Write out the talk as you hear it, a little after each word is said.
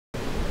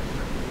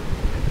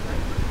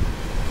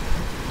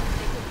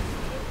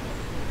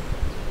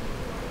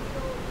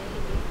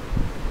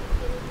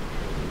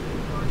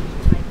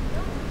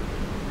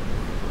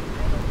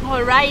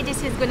Alright,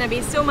 this is gonna be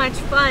so much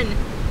fun.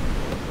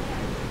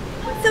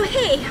 So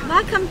hey,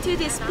 welcome to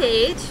this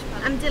page.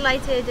 I'm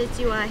delighted that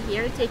you are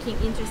here taking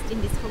interest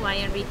in this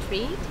Hawaiian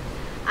retreat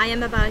I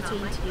am about to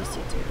introduce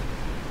you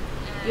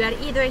to. You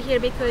are either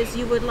here because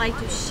you would like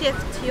to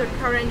shift your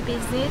current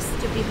business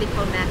to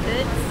biblical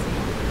methods,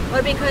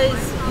 or because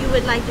you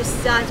would like to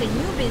start a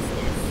new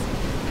business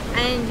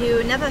and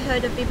you never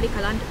heard of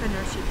biblical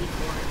entrepreneurship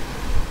before.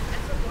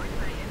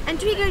 And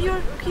trigger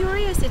your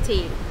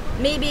curiosity.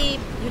 Maybe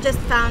you just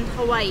found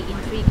Hawaii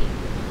intriguing.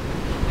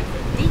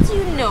 Did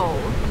you know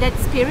that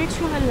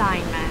spiritual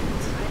alignment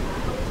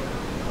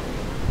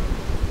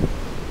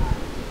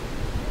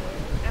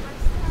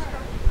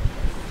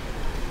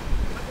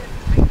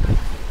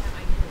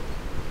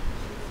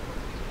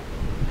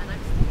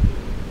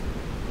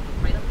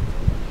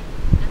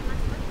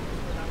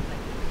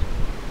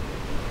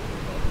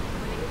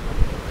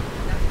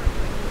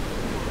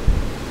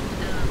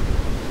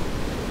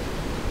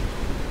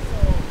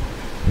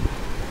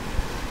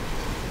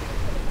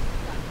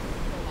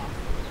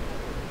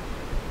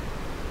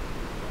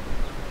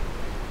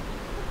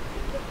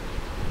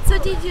So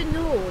did you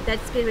know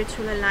that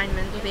spiritual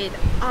alignment with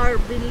our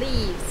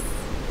beliefs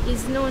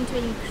is known to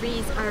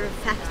increase our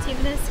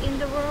effectiveness in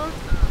the world,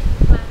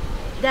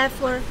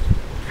 therefore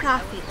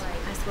profit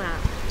as well?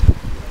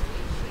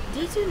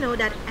 Did you know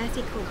that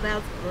ethical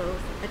wealth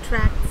growth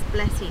attracts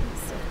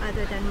blessings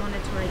other than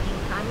monetary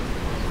income,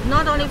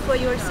 not only for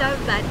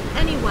yourself but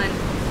anyone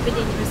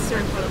within your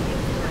circle of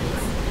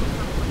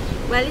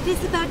influence? Well, it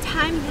is about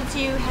time that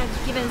you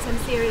have given some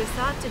serious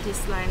thought to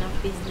this line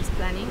of business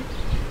planning.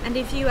 And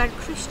if you are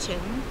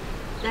Christian,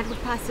 that would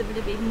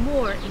possibly be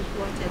more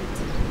important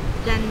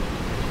than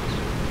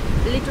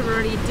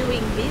literally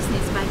doing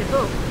business by the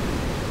book.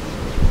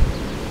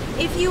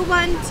 If you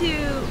want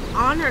to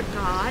honor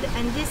God,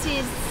 and this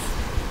is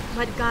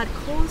what God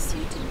calls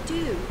you to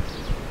do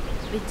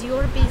with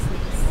your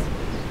business,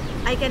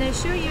 I can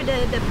assure you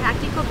that the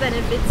practical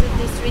benefits of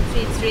this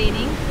retreat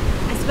training,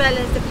 as well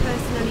as the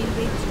personal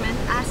enrichment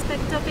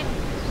aspect of it,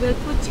 will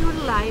put your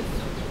life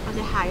on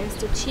the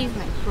highest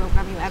achievement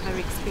program you ever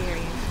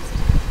experienced.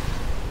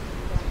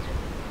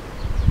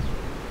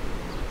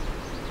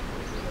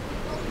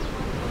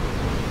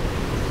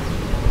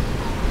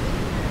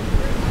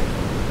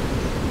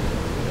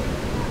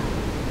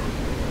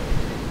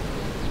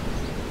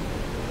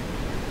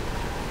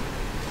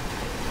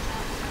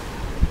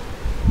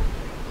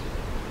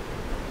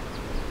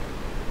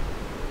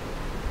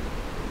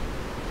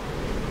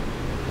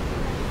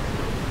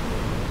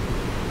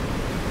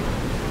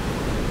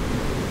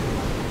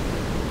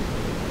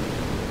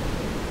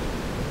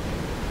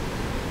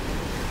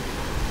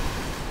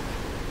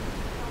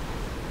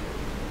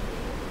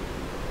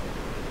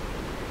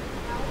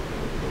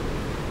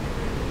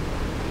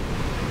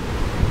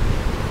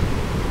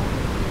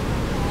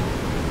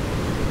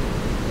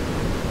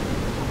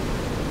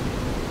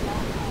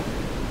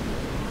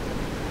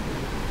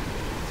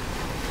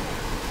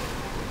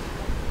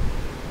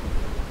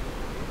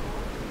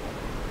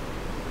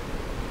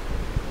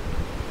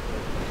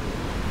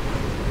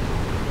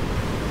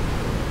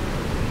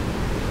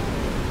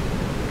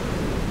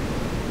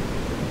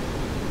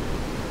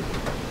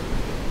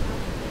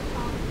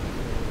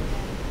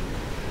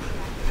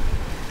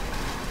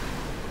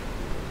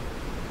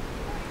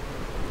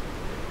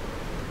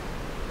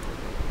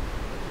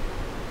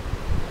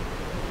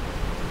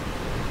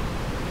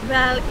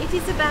 Well, it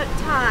is about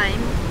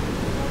time.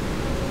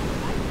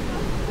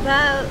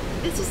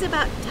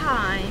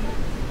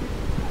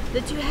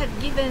 That you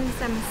have given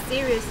some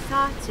serious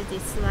thought to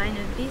this line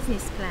of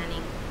business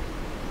planning.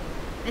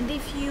 And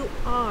if you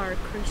are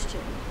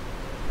Christian,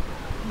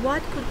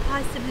 what could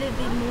possibly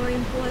be more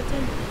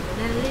important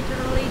than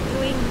literally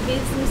doing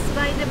business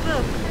by the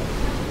book?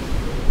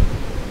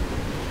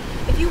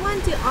 If you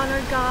want to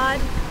honor God,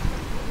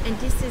 and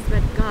this is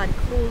what God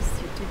calls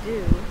you to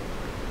do,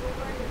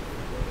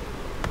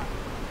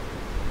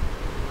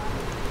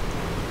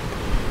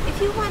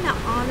 if you want to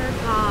honor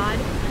God,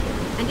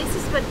 and this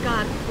is what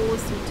God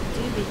calls you to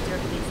do with your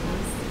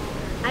business,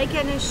 I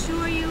can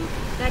assure you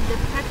that the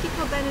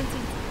practical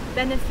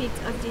benefits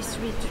of this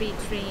retreat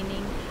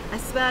training,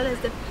 as well as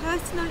the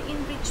personal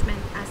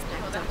enrichment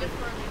aspect of it.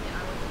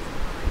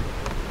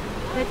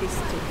 That is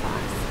too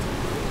fast.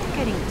 I'm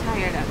getting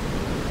tired of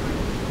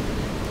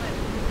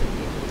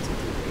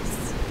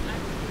this.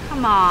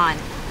 Come on.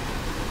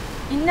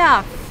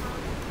 Enough.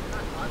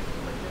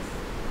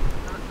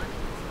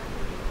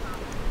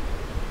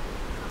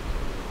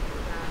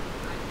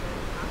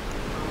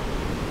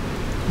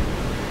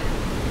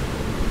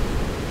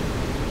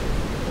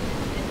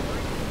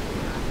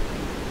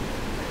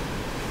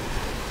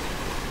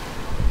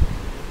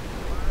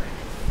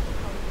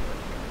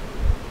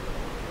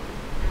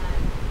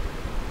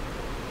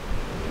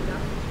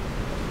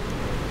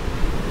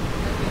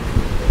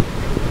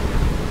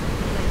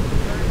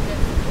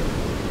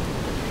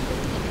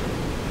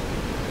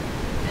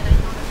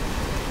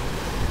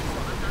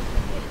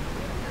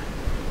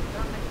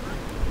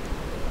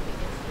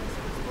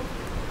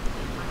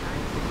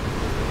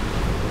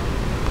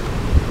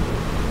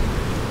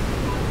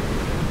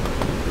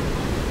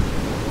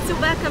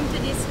 welcome to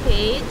this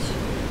page.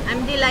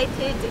 I'm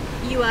delighted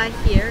you are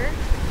here,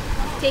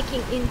 taking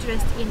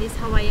interest in this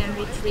Hawaiian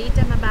retreat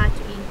I'm about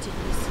to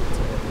introduce you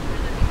to.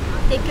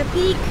 Take a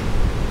peek.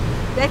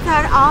 That's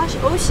our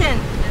ocean.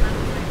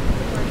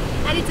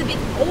 And it's a bit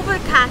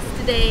overcast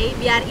today.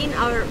 We are in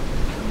our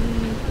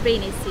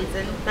rainy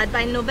season, but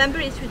by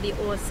November it should be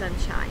all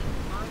sunshine.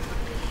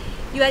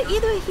 You are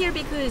either here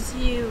because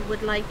you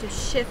would like to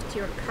shift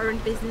your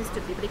current business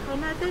to biblical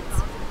methods,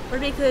 or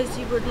because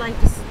you would like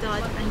to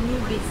start a new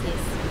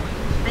business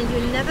and you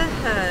never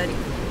heard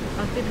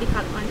of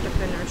biblical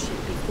entrepreneurship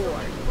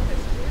before.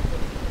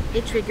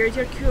 It triggered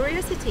your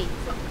curiosity,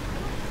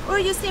 or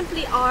you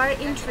simply are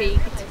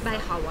intrigued by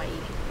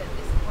Hawaii.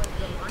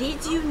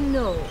 Did you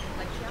know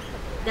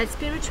that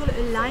spiritual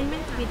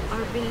alignment with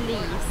our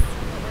beliefs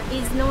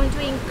is known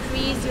to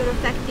increase your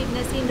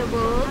effectiveness in the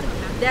world,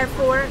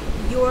 therefore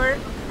your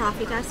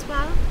profit as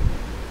well?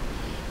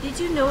 Did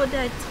you know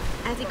that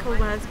ethical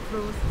wealth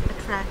growth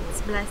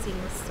attracts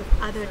blessings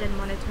other than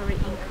monetary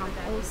income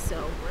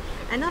also,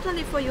 and not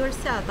only for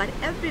yourself but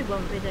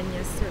everyone within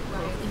your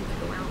circle of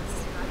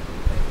influence?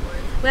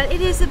 Well,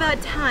 it is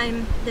about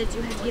time that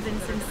you have given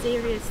some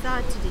serious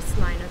thought to this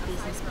line of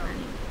business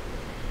planning.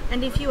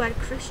 And if you are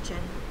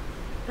Christian,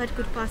 what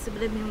could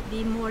possibly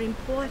be more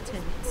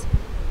important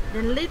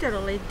than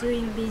literally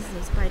doing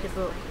business by the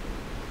book?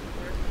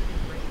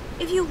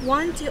 If you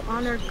want to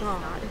honor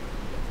God,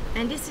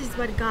 and this is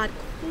what God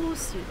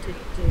calls you to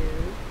do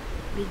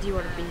with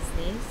your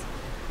business,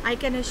 I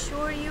can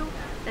assure you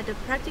that the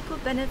practical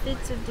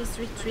benefits of this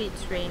retreat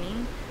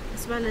training,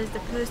 as well as the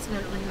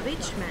personal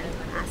enrichment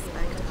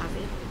aspect of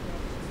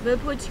it, will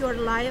put your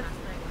life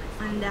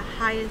on the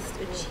highest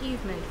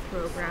achievement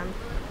program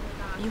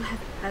you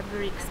have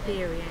ever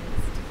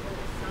experienced.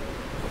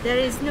 There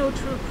is no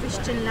true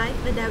Christian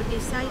life without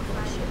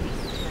discipleship,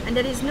 and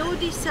there is no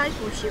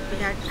discipleship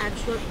without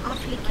actual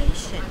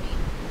application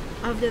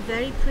of the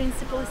very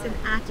principles and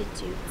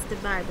attitudes the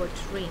Bible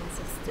trains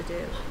us to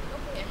do.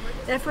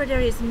 Therefore,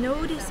 there is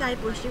no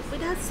discipleship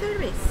without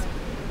service.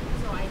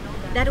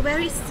 That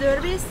very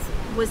service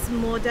was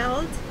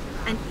modeled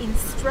and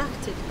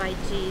instructed by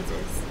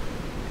Jesus,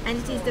 and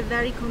it is the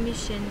very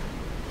commission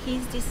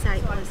his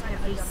disciples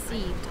have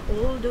received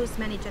all those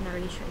many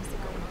generations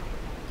ago.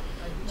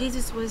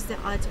 Jesus was the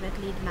ultimate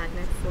lead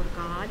magnet for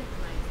God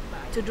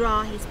to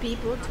draw his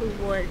people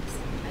towards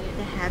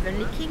the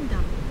heavenly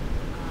kingdom.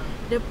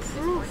 The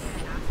proof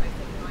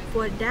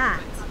for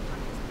that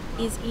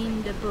is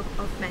in the book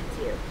of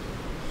Matthew.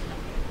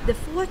 The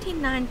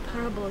 49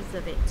 parables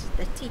of it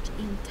that teach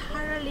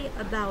entirely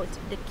about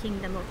the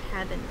kingdom of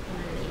heaven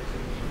only.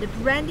 The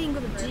branding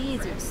of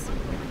Jesus'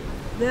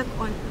 work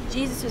on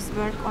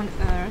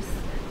earth,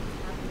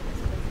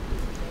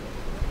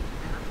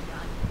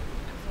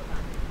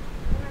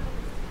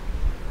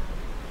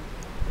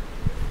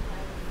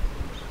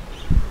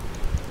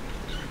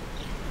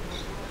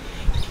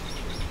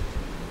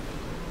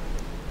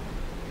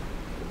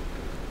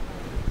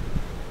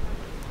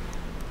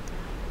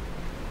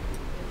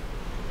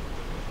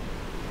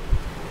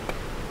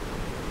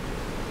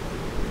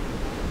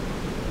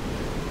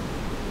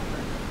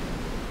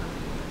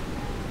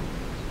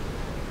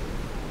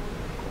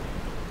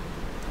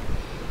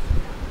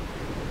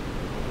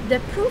 the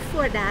proof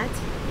for that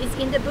is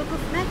in the book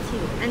of Matthew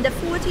and the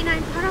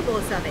 49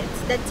 parables of it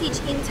that teach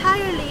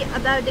entirely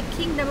about the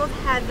kingdom of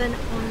heaven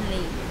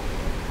only.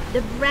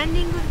 The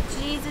branding of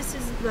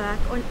Jesus' work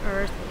on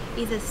earth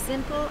is as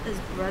simple as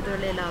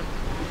brotherly love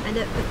and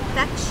the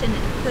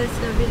affectionate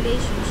personal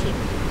relationship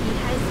he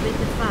has with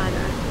the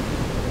Father.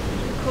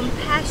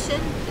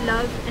 Compassion,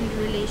 love, and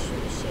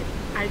relationship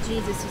are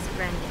Jesus'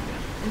 branding.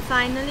 And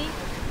finally,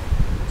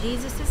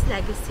 Jesus'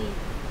 legacy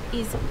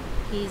is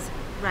his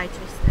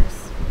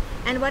righteousness,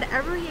 and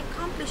whatever he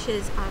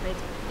accomplishes of it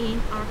in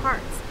our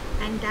hearts,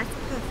 and that's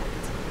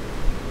perfect.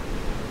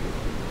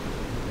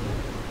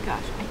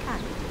 Gosh, I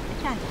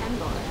can't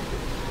handle it.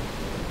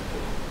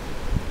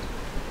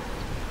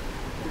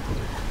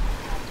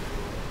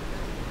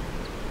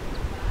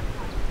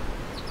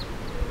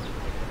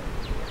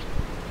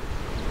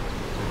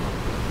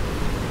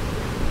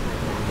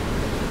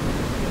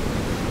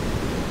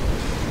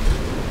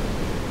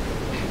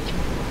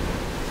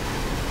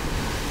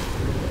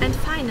 And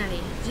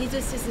finally,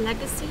 Jesus'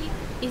 legacy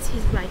is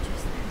his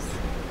righteousness.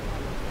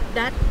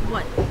 That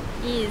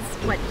is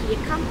what he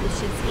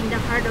accomplishes in the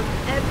heart of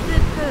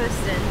every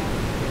person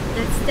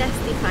that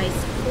testifies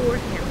for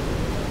him.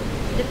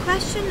 The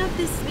question of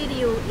this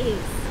video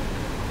is,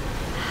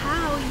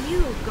 how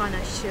you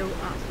gonna show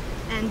up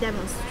and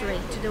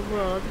demonstrate to the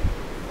world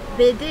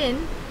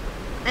within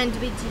and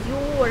with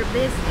your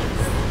business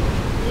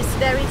this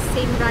very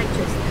same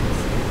righteousness,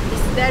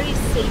 this very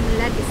same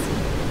legacy?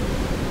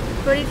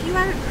 For if you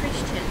are a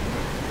Christian,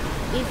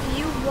 if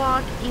you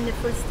walk in the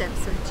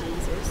footsteps of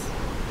Jesus,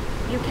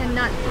 you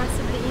cannot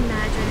possibly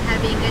imagine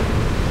having an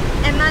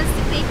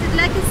emancipated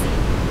legacy.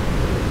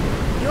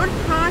 Your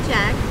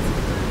project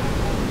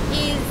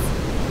is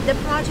the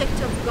project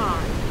of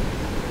God.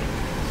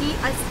 He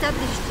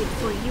established it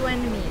for you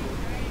and me.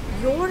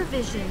 Your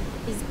vision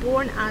is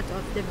born out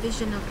of the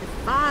vision of the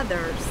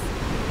fathers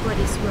for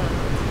this world.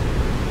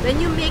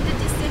 When you make the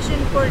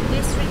decision for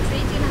this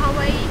retreat in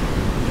Hawaii,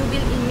 you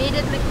will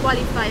immediately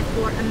qualify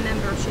for a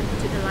membership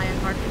to the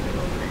Lionhearted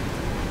Movement.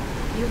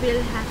 You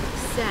will have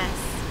access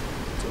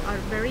to our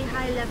very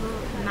high-level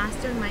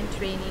mastermind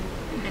training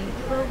and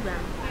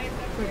program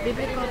for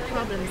biblical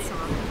problem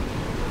solving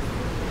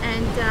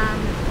and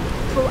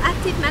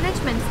proactive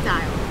management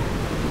style.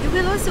 You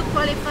will also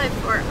qualify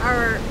for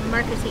our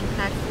marketing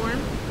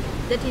platform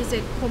that is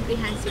a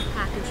comprehensive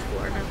package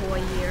for the whole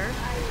year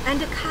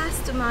and a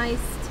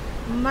customized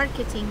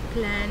marketing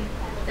plan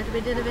that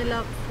we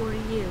develop for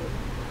you.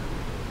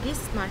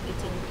 This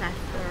marketing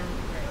platform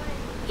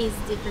is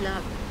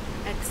developed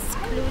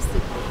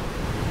exclusively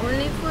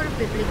only for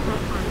biblical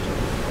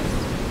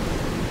entrepreneurs.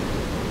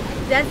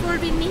 Therefore,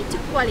 we need to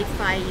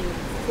qualify you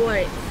for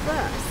it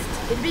first.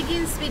 It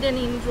begins with an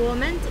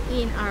enrollment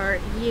in our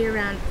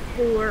year-round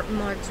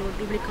 4-module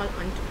biblical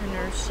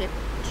entrepreneurship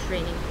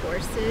training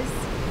courses,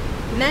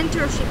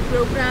 mentorship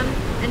program,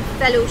 and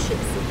fellowship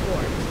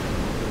support.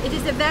 It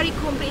is a very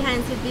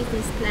comprehensive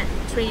business plan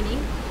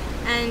training,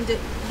 and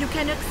you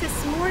can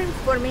access more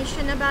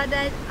information about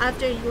that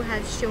after you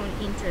have shown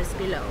interest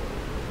below.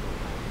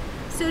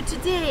 So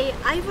today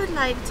I would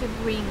like to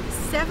bring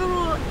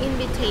several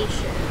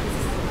invitations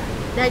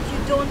that you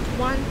don't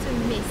want to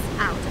miss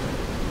out on.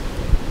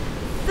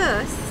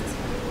 First,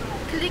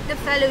 click the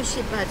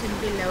fellowship button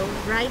below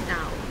right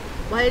now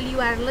while you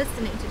are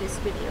listening to this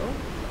video,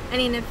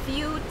 and in a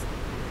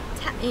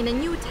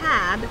new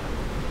tab,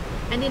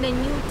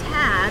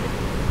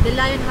 the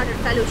Lionhearted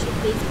Fellowship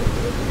Facebook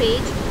group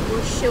page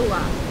will show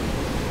up.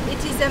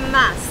 It is a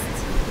must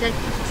that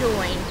you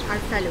join our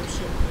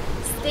fellowship.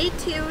 Stay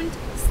tuned,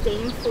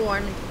 stay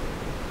informed,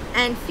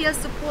 and feel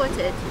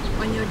supported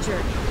on your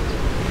journey.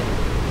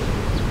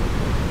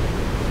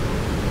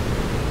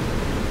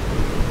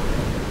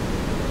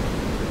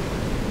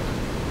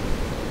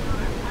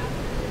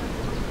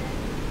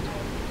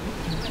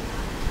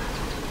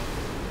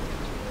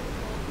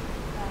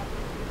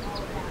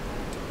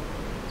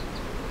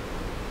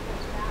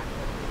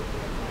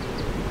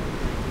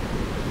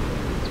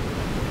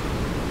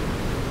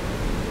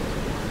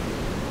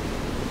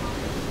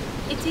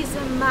 It is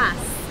a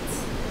must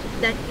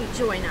that you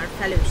join our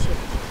fellowship.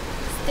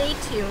 Stay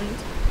tuned,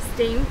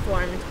 stay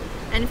informed,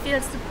 and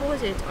feel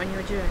supported on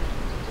your journey.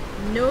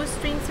 No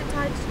strings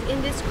attached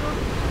in this group.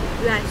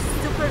 You are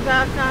super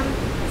welcome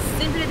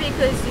simply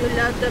because you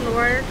love the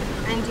Lord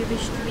and you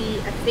wish to be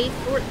a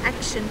faithful,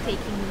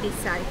 action-taking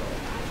disciple.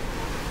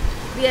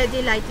 We are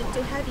delighted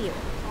to have you.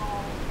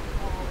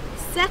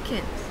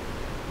 Second,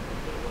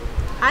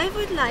 I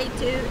would like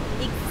to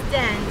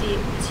extend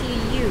to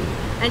you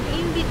an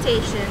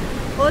invitation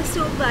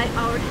also by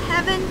our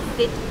Heaven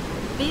Fit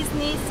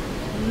Business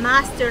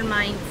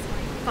Masterminds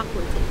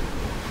faculty,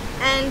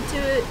 and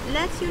to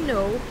let you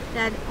know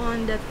that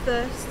on the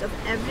 1st of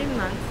every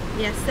month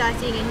we are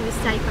starting a new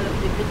cycle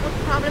of biblical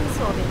problem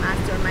solving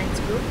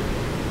masterminds group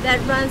that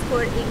runs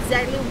for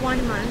exactly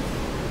 1 month,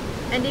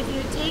 and if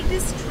you take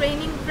this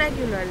training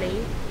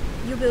regularly,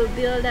 you will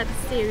build up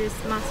serious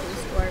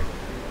muscles for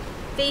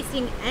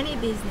facing any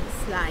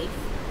business life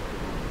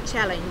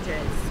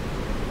challenges,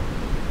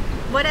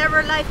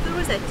 whatever life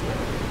throws at you.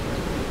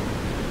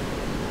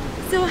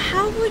 So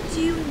how would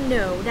you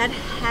know that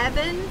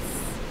heaven's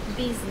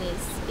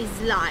business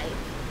is live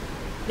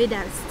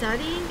without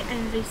studying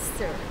and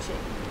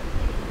researching,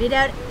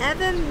 without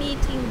ever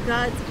meeting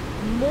God's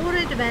more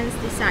advanced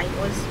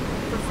disciples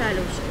for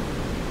fellowship?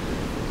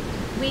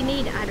 We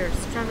need others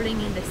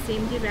traveling in the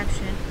same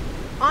direction,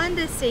 on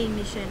the same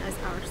mission as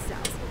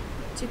ourselves,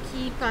 to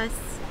keep us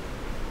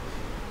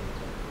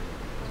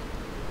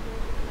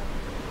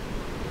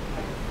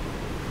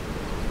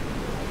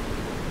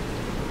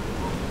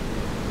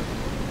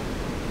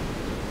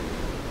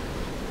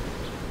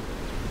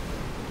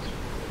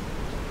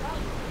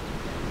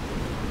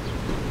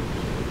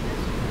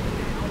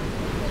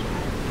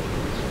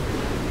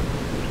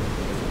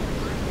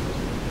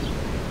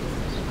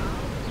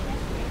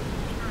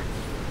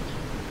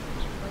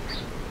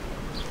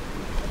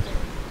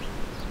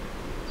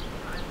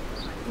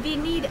we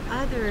need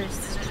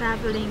others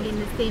traveling in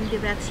the same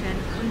direction,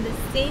 on the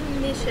same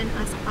mission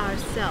as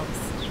ourselves,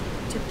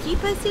 to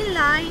keep us in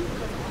line,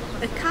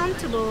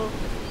 accountable,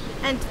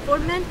 and for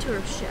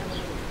mentorship.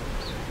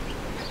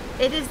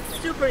 It is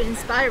super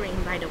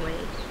inspiring, by the way.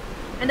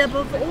 And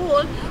above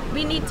all,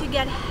 we need to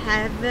get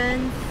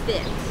heaven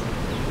fit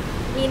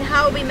in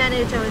how we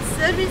manage our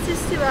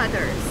services to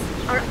others,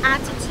 our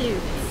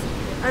attitudes,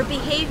 our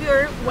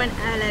behavior when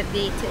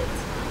elevated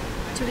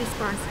to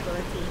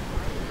responsibility.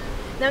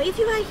 Now, if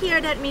you are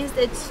here, that means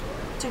that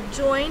to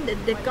join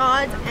the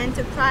God's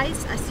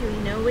enterprise as you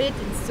know it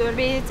and serve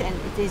it, and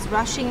it is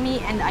rushing me,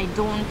 and I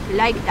don't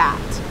like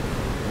that.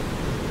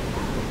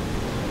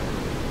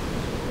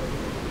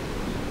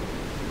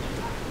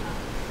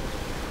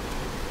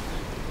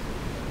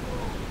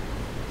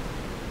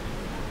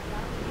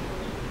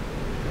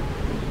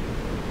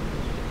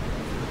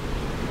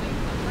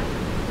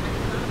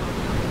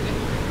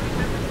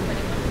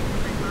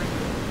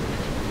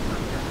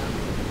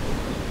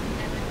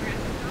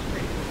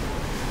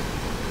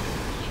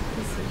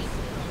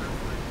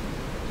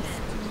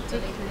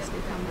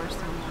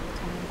 cumbersome all the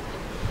time.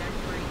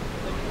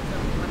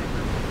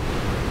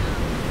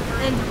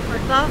 And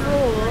above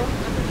all,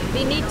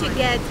 we need to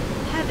get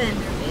heaven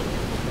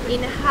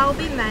in how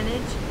we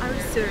manage our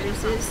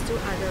services to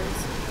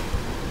others.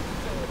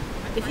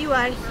 If you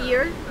are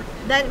here,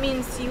 that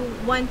means you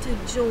want to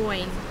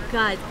join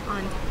God's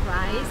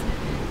enterprise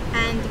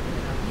and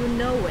you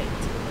know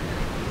it.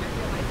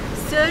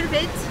 Serve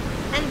it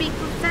and be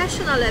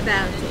professional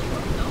about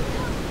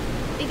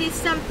it. It is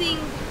something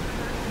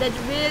that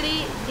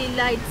really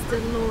delights the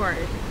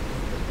Lord.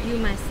 You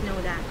must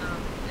know that.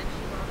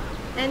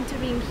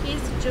 Entering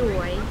His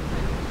joy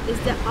is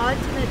the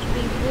ultimate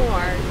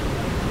reward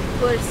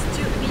for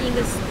being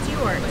a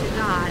steward to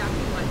God.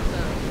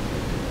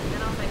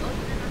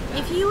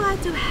 If you are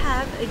to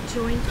have a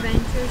joint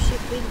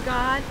ventureship with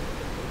God,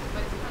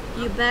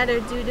 you better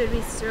do the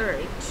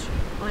research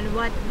on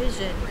what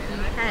vision He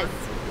has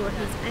for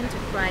His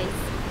enterprise,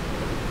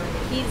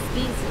 His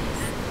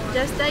business,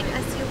 just like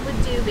as you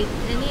would do with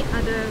any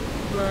other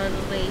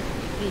worldly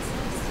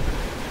business.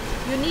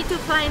 You need to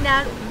find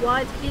out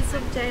what His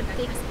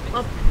objectives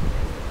are.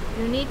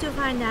 You need to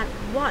find out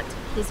what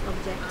His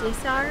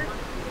objectives are,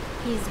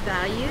 His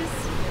values,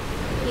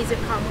 His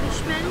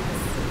accomplishments,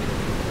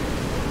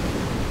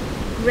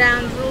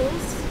 ground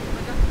rules,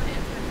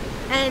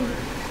 and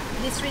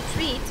this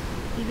retreat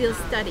we will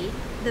study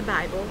the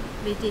Bible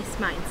with this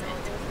mindset.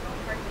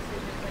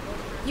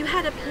 You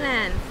had a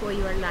plan for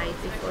your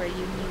life before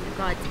you knew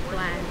God's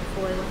plan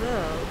for the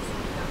world.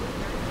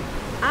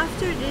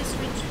 After this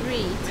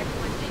retreat,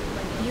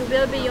 you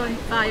will be on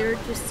fire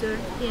to serve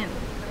Him.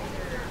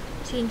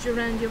 Change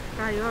around your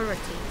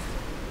priorities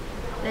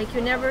like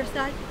you never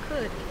thought you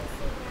could.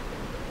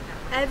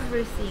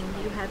 Everything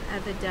you have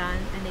ever done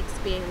and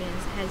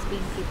experienced has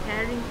been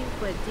preparing you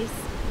for this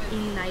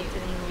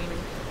enlightening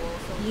moment.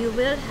 You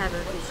will have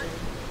a vision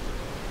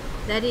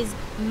that is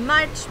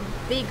much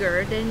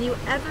bigger than you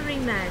ever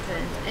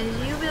imagined,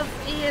 and you will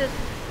feel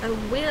a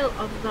will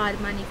of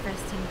God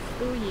manifesting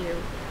through you.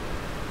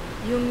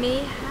 You may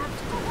have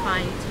to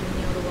fine-tune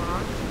your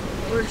walk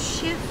or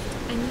shift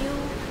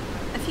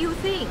a few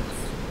things,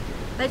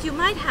 but you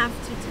might have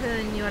to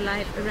turn your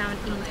life around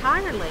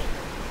entirely.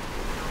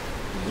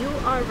 You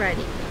are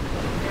ready.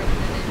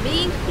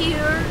 Being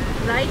here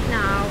right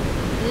now,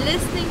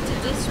 listening to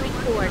this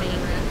recording,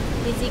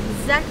 is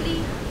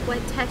exactly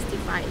what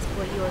testifies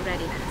for your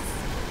readiness.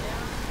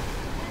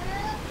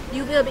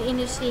 You will be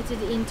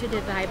initiated into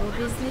the Bible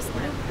business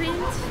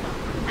blueprint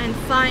and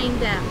find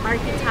the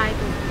archetype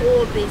of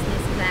all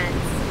business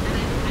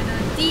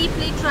plans.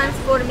 Deeply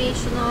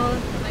transformational,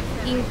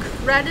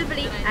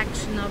 incredibly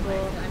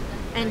actionable,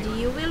 and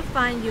you will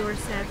find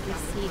yourself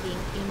receiving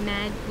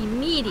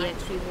immediate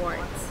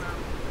rewards.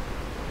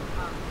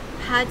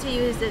 How to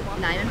use the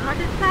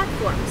lion-hearted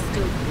platforms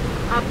to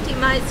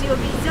optimize your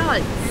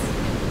results.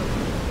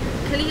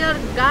 Clear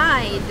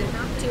guide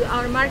to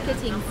our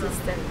marketing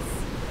systems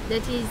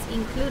that is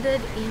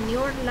included in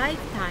your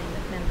lifetime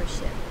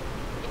membership.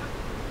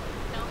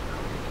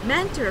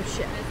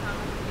 Mentorship,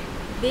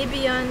 way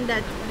beyond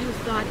that you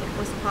thought it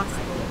was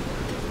possible.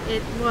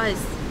 It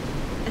was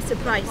a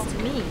surprise to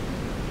me.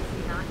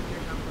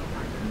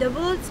 The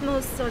world's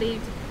most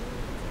solid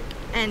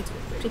and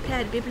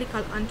prepared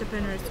biblical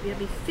entrepreneurs will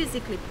be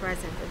physically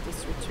present at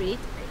this retreat,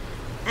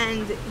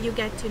 and you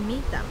get to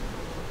meet them.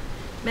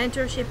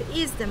 Mentorship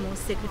is the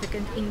most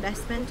significant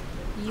investment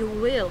you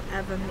will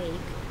ever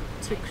make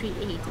to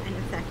create an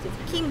effective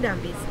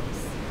kingdom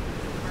business.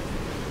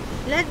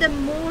 Let the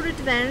more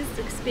advanced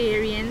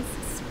experience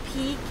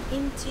speak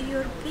into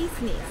your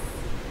business.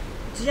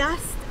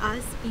 Just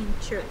as in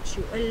church,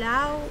 you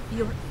allow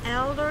your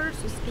elders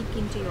to speak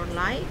into your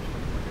life,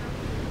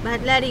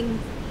 but letting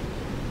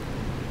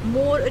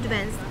more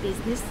advanced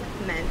business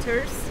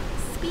mentors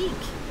speak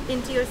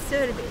into your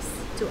service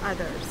to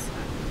others.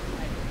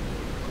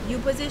 You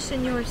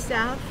position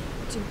yourself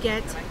to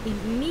get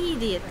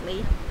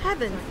immediately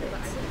heaven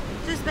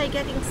fit just by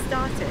getting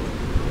started.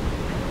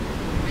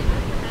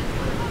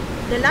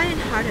 The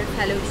Lion-Hearted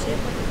Fellowship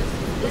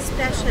is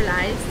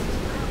specialized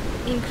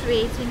in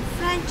creating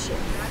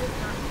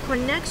friendships,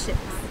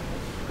 connections,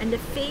 and a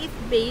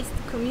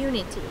faith-based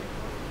community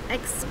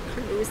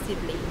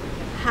exclusively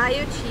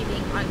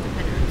high-achieving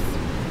entrepreneurs.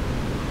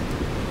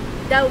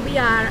 Though we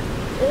are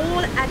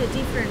all at a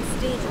different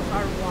stage of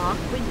our walk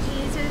with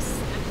Jesus,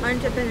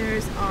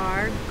 entrepreneurs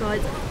are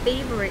God's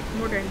favorite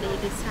modern-day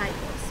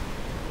disciples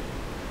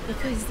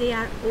because they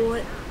are all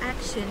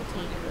action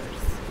takers.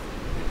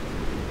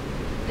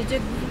 The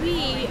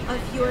degree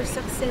of your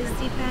success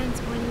depends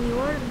on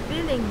your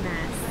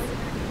willingness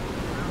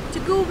to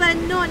go where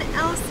none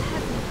else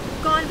has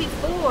gone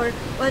before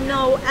or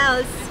no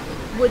else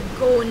would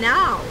go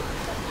now.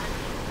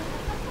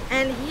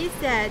 And he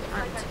said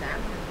unto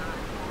them,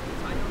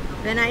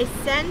 when I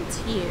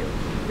sent you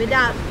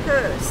without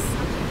purse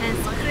and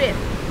scrip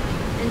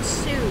and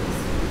shoes,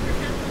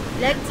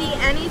 lacked ye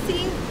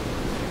anything?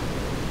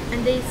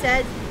 And they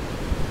said,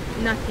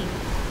 nothing.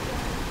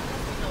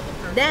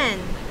 Then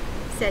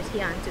said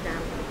he unto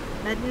them,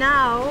 but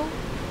now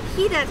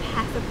he that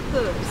hath a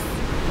purse,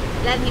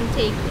 let him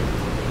take it.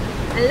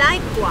 And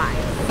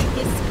likewise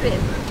his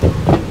scrip.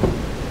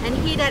 And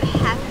he that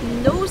hath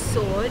no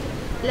sword,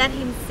 let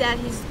him sell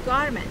his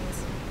garment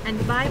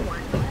and buy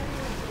one.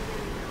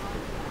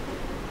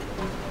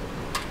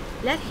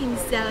 Let him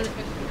sell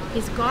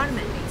his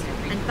garment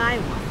and buy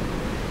one.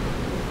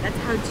 That's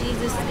how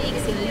Jesus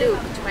speaks in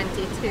Luke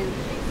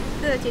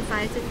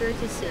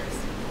 22:35-36.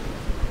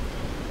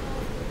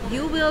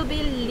 You will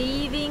be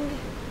living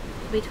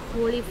with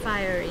holy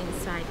fire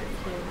inside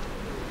of you.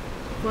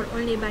 For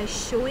only by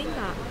showing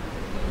up,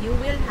 you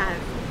will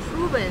have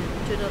proven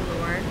to the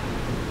Lord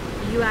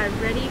you are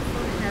ready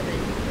for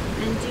heaven,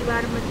 and you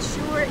are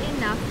mature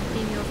enough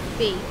in your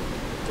faith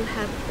to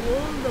have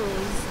all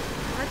those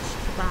touched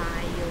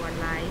by your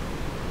life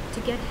to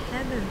get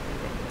heaven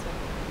with it.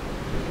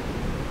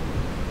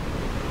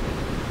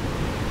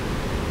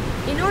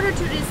 In order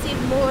to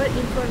receive more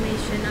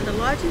information on the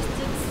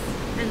logistics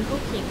and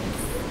bookings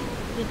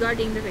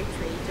regarding the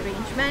retreat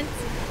arrangements,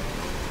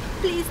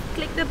 please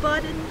click the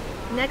button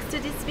next to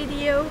this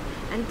video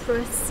and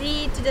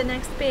proceed to the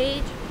next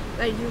page,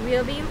 where you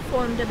will be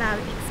informed about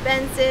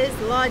expenses,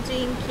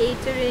 lodging,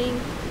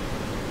 catering,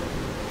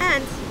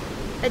 and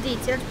a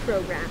detailed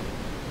program.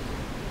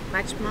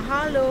 Much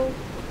mahalo,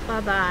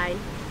 bye-bye,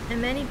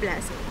 and many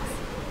blessings.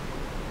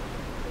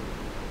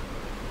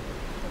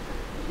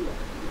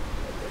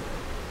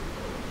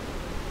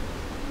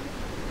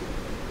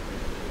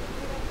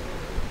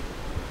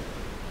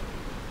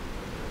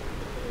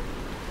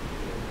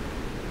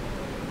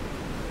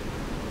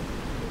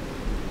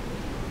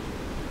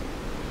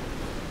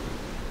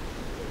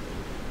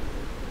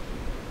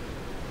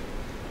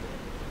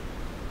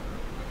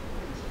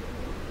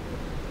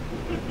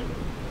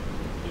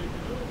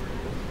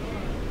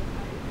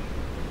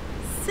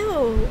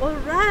 So,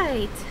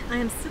 alright, I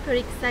am super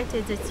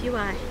excited that you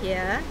are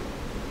here.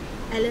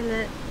 A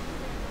little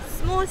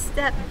small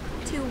step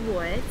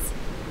towards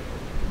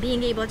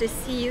being able to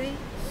see you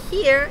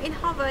here in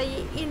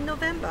Hawaii in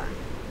November,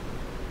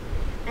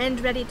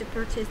 and ready to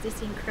purchase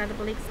this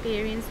incredible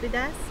experience with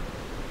us.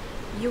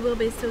 You will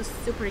be so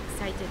super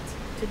excited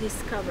to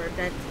discover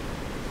that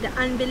the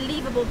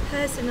unbelievable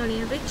personal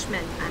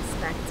enrichment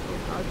aspect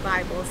of our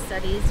Bible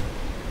studies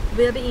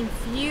will be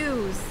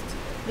infused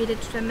with a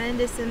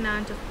tremendous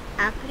amount of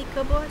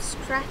applicable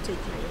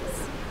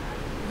strategies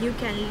you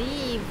can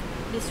leave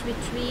this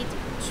retreat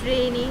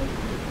training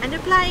and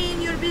apply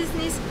in your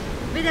business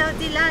without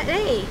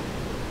delay.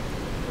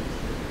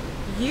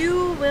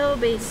 You will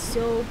be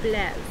so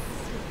blessed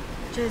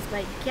just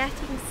by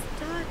getting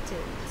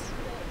started.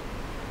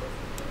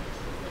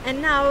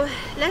 And now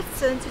let's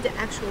turn to the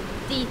actual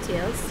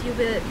details. You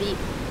will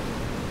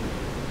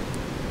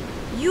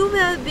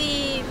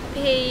be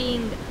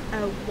paying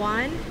a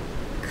one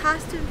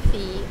custom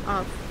fee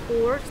of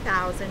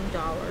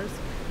 $4,000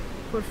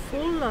 for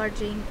full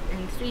lodging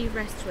and 3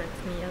 restaurant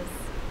meals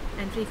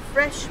and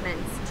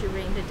refreshments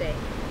during the day,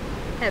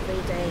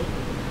 every day.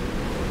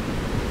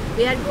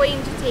 We are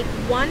going to take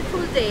 1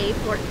 full day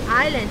for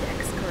island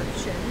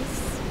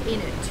excursions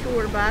in a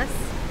tour bus,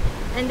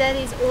 and that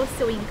is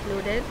also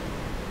included.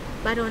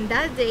 But on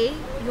that day,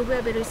 you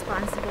will be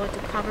responsible to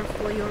cover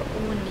for your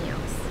own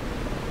meals.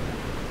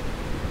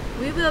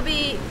 We will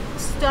be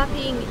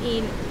stopping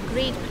in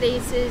great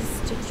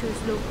places to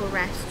choose local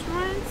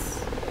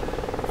restaurants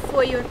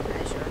for your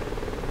pleasure.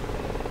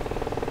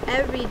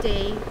 Every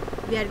day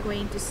we are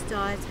going to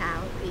start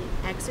out the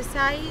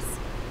exercise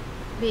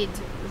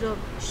with Rob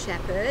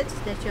Shepherd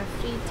that you're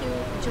free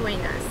to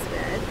join us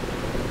with,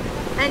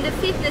 and the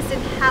fitness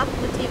and health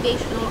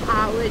motivational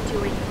hour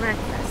during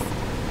breakfast.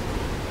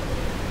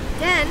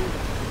 Then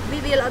we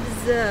will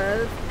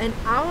observe an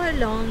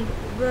hour-long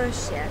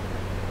worship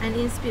and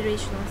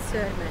inspirational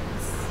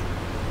sermons.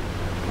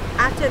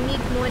 After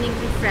mid-morning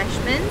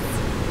refreshments,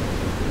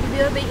 we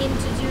will be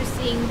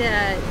introducing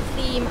the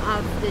theme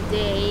of the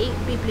day,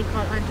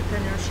 biblical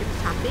entrepreneurship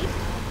topic,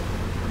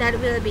 that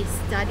will be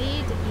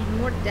studied in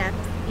more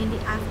depth in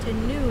the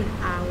afternoon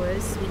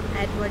hours with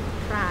Edward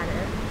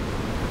Prater,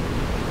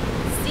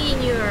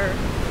 senior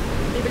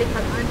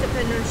biblical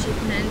entrepreneurship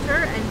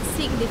mentor and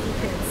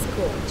significance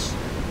coach.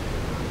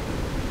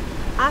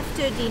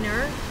 After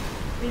dinner,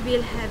 we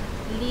will have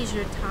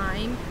leisure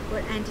time for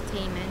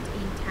entertainment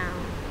in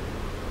town.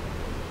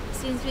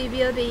 Since we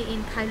will be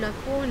in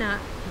Kailakona,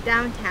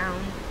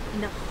 downtown,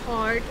 in the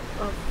heart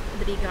of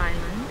the Big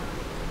Island,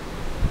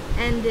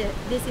 and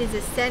this is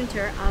the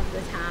center of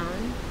the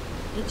town,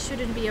 it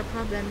shouldn't be a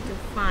problem to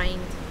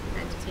find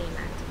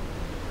entertainment.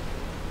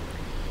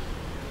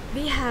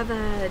 We have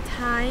a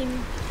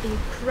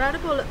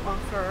incredible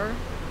offer,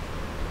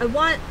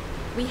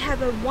 we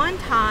have a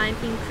one-time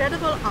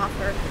incredible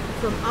offer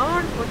from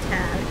our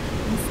hotel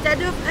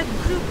instead of a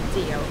group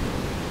deal.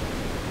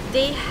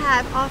 They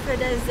have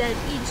offered us that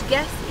each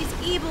guest is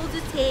able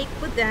to take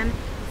with them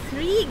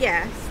 3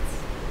 guests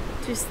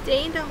to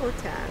stay in the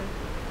hotel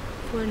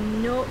for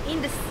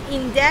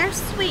in their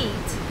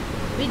suite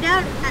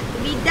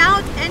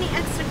without any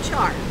extra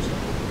charge.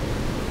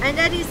 And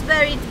that is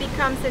where it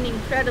becomes an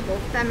incredible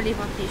family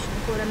vacation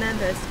for the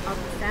members of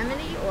the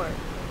family or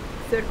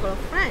circle of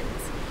friends.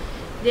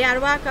 They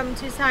are welcome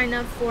to sign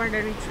up for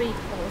the retreat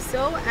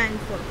also. And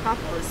for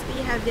couples,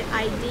 we have the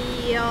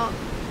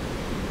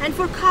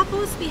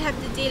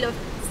deal of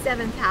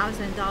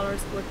 $7,000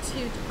 for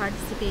two to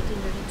participate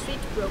in the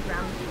retreat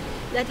program.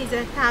 That is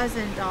 $1,000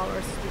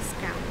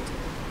 discount.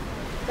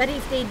 But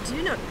if they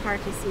do not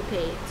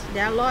participate,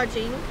 their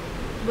lodging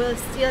will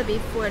still be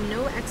for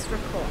no extra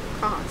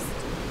cost.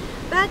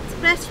 But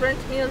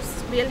restaurant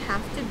meals will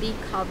have to be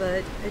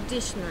covered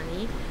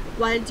additionally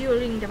while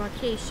during the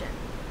vacation.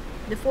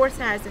 The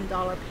 $4,000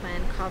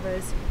 plan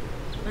covers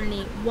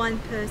only one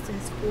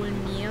person's full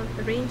meal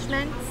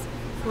arrangements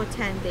for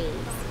 10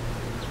 days.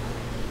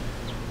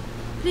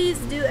 Please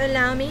do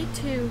allow me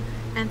to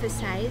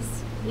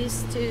emphasize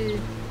this to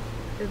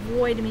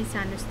avoid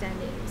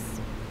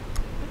misunderstandings.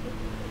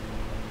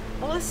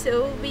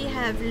 Also, we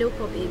have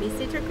local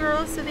babysitter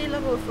girls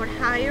available for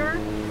hire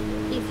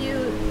if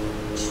you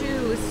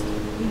choose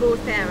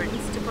both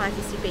parents to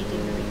participate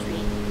in the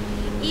retreat.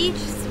 Each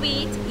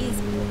suite is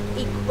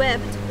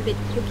equipped with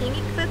cooking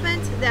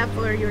equipment,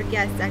 therefore your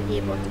guests are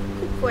able to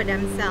cook for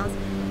themselves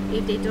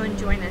if they don't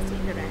join us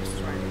in the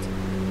restaurant.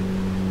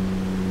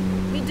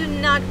 We do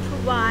not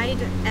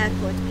provide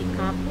airport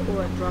pickup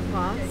or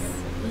drop-offs.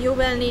 You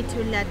will need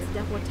to let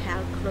the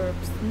hotel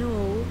clerks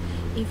know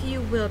if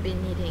you will be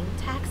needing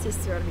taxi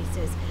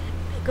services,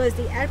 because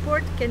the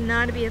airport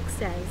cannot be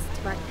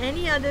accessed by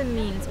any other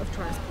means of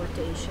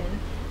transportation.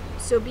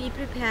 So be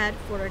prepared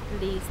for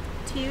at least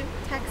 2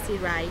 taxi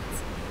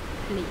rides,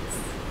 please.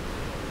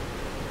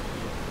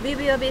 We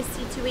will be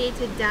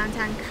situated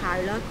downtown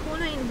Kaila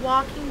Kona in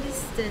walking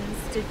distance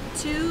to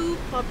 2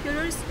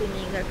 popular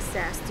swimming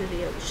access to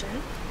the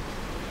ocean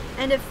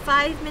and a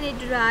 5-minute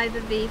drive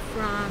away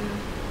from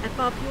a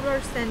popular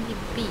sandy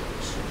beach.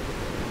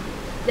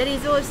 There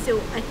is also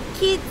a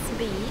kids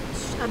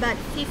beach about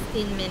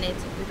 15-minute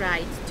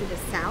ride to the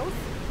south.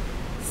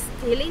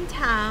 Still in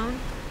town,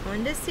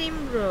 on the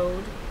same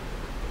road,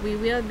 we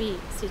will be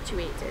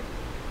situated.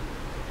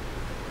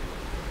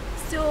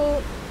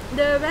 So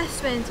the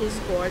restaurant is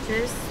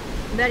gorgeous,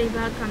 very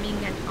welcoming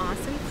and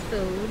awesome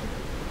food,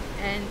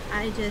 and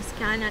I just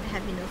cannot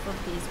have enough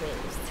of these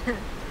waves.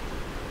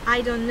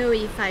 I don't know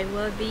if I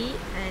will be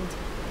and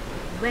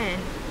when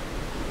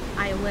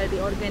I will be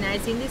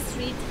organizing this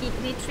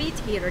retreat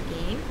here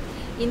again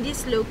in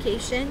this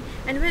location,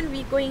 and when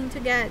we're going to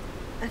get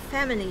a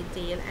family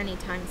deal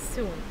anytime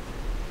soon.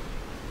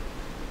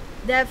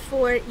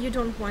 Therefore, you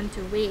don't want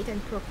to wait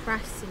and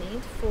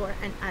procrastinate for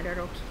another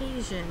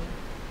occasion.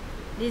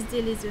 This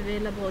deal is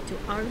available to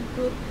our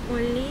group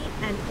only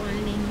and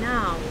only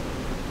now.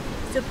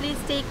 So please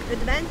take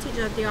advantage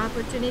of the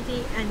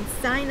opportunity and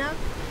sign up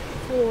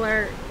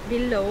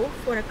below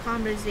for a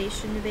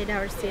conversation with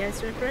our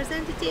sales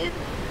representative.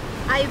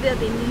 I will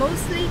be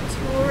mostly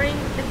touring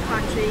the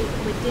country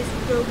with this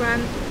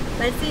program,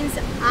 but since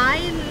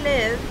I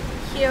live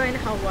here in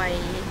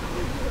Hawaii,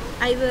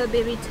 I will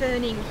be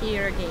returning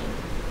here again.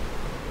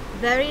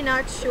 Very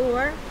not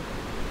sure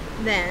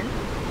then,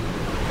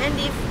 and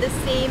if the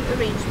same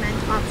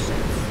arrangement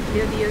options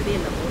will be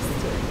available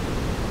still.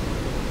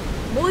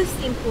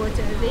 Most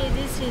importantly,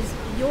 this is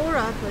your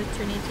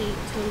opportunity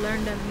to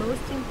learn the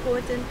most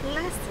important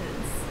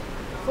lessons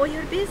for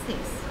your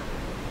business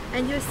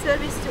and your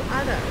service to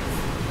others.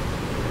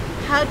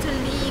 How to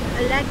leave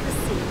a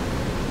legacy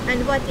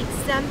and what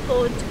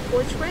example to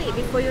portray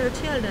before your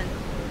children.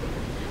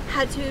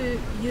 How to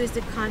use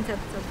the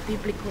concept of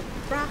biblical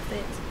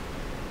profit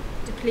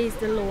to please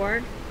the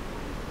Lord,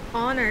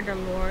 honor the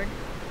Lord,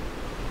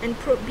 and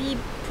be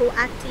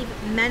proactive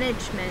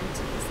management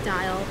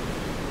style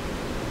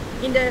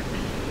in the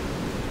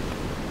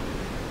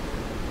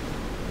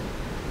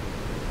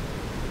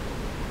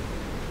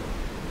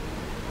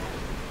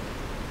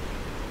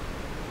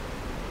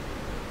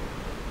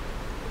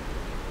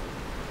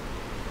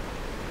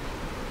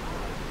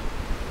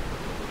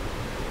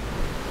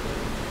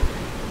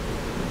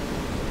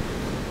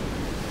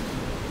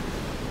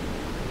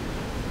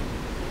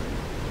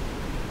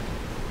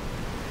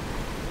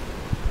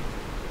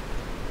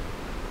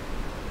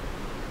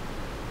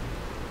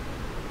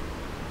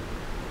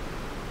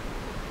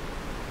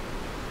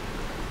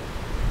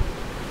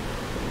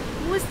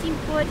most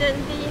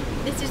importantly,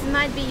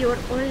 might be your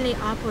only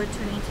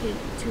opportunity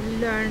to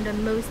learn the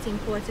most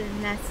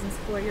important lessons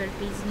for your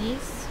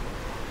business,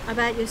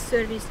 about your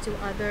service to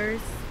others,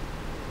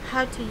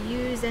 how to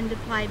use and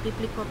apply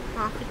biblical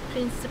profit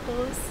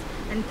principles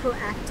and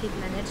proactive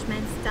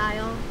management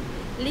style,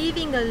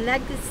 leaving a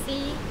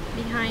legacy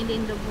behind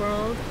in the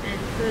world and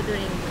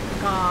furthering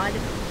God,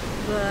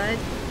 Word,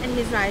 and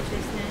His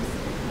righteousness,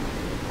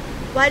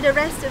 while the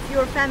rest of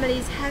your family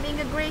is having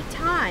a great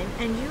time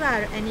and you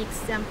are an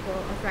example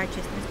of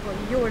righteousness for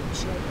your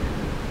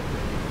children.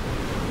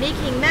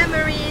 Making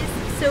memories,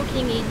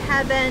 soaking in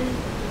heaven.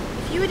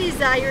 If you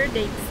desire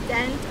the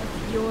extent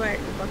of your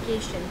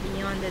vacation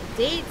beyond the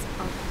dates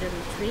of the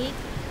retreat,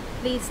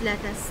 please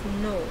let us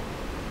know.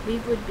 We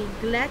would be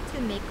glad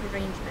to make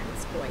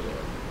arrangements for you.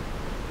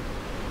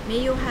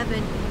 May you have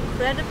an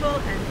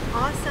incredible and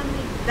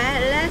awesomely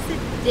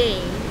blessed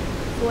day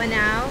for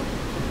now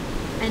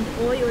and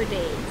all your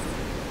days.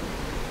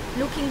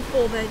 Looking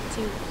forward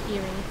to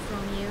hearing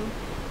from you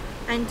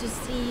and to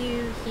see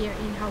you here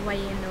in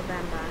Hawaii in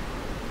November.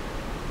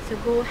 So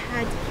go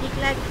ahead, click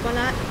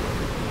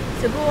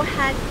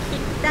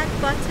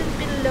that button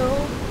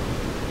below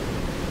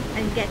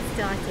and get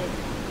started.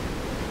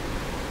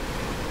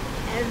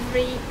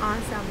 Every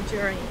awesome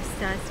journey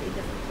starts with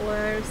the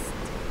first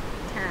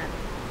tab.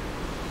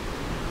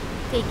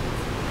 Take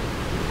it.